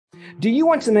Do you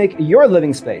want to make your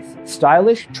living space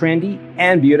stylish, trendy,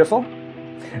 and beautiful?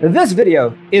 This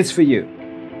video is for you.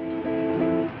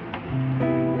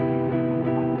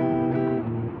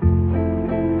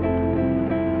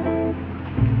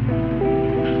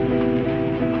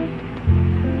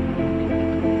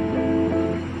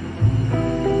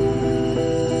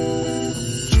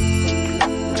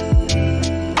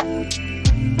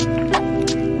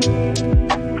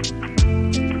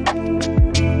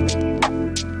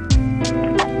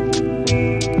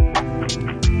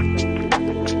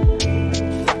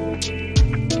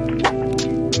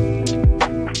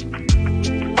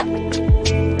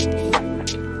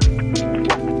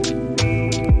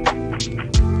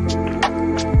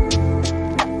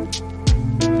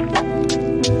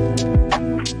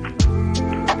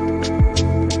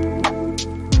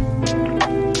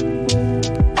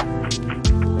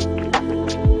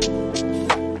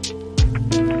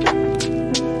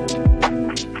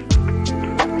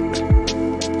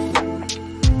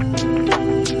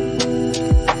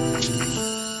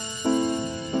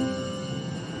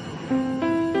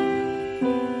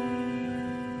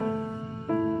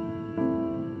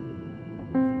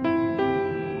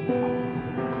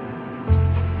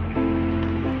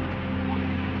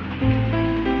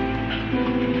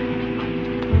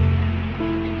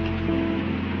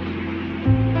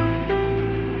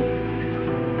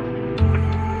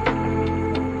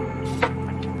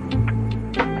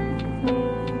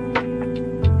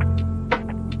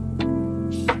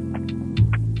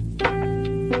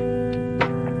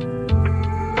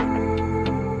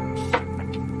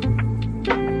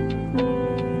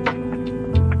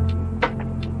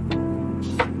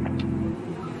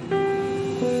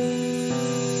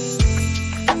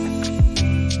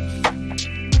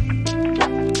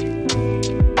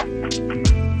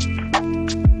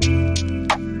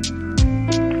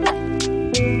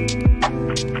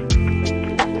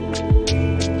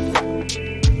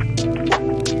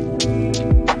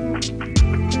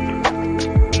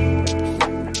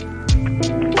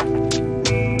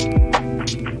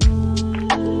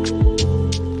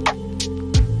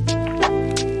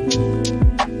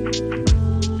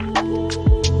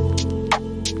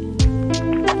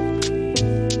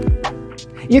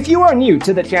 If you are new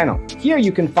to the channel, here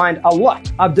you can find a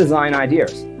lot of design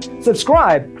ideas.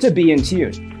 Subscribe to be in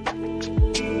tune.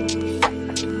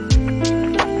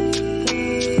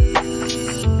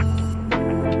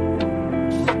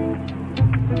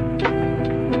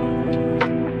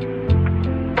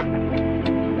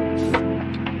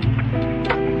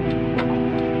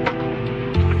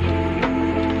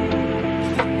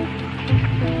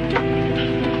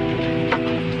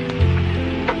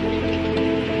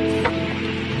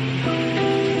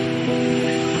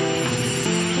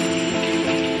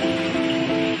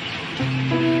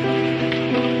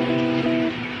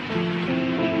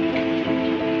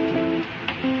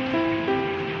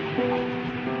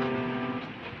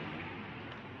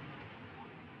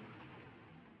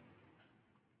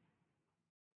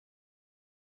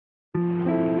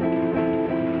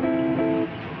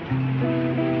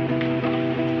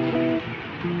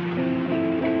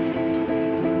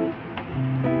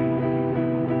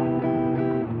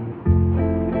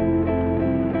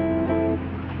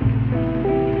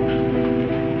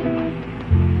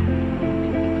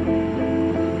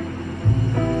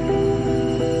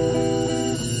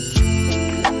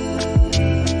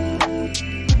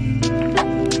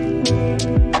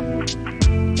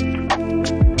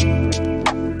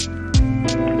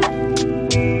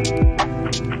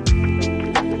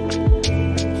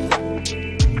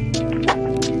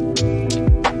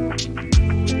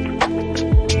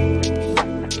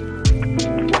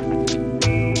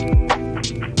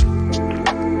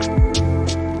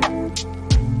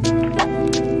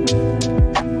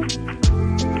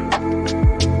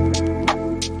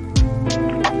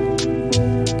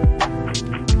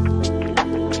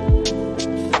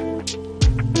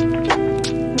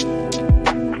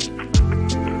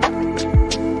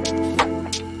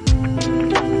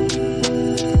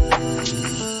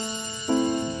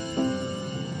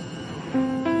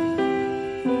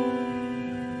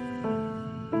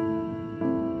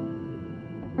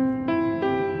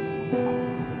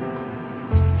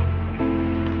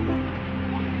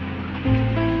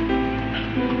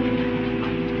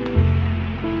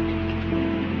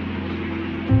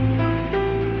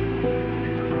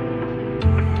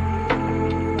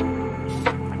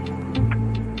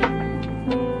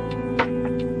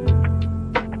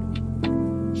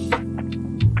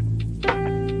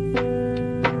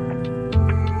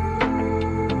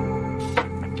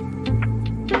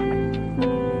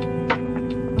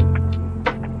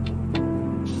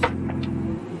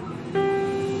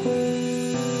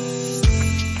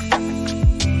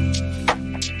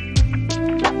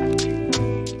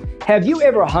 Have you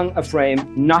ever hung a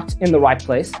frame not in the right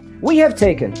place? We have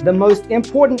taken the most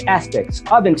important aspects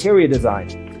of interior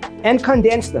design and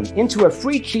condensed them into a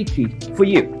free cheat sheet for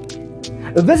you.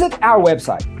 Visit our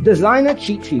website,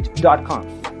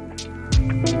 designercheatsheet.com.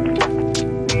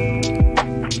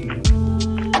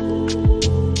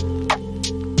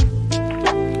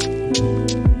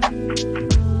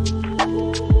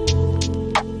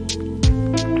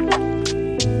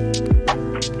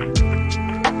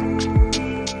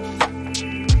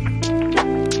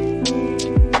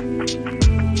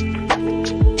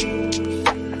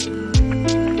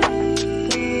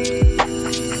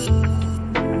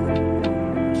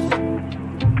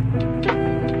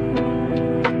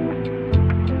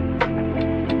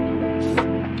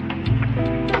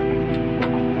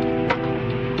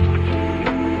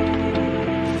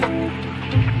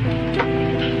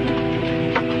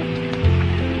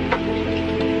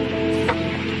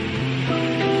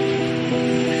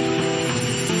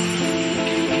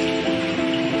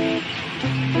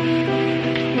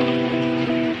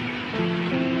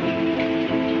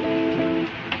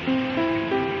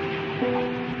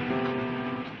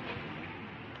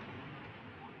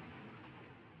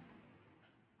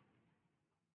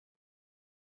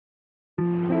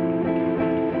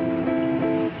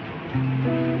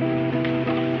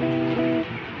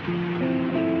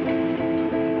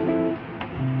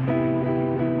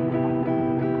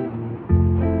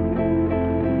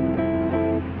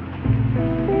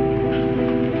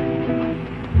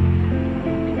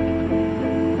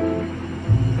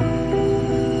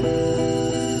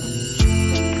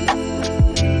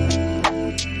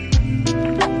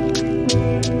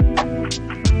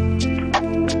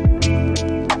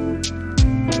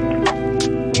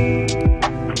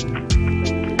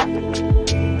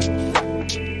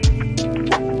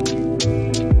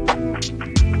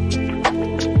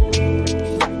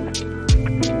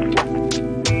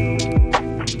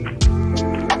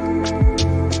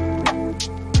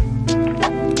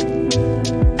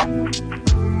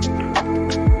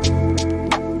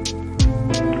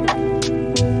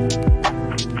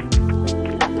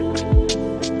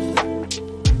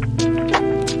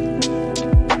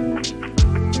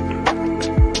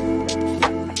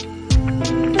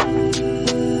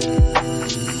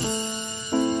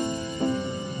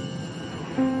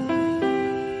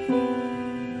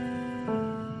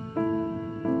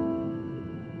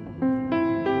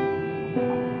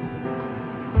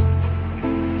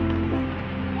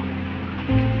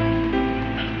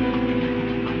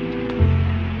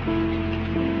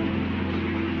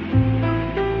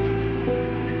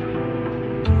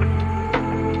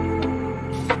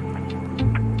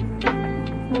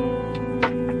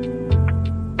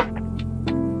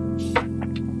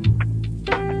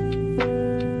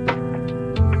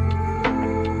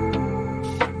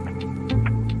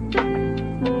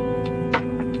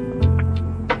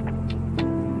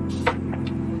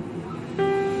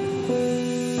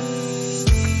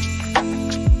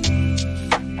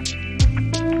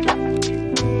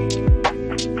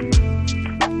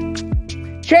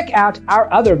 Check out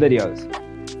our other videos.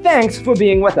 Thanks for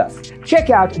being with us. Check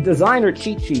out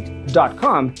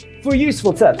designercheatsheet.com for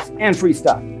useful tips and free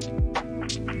stuff.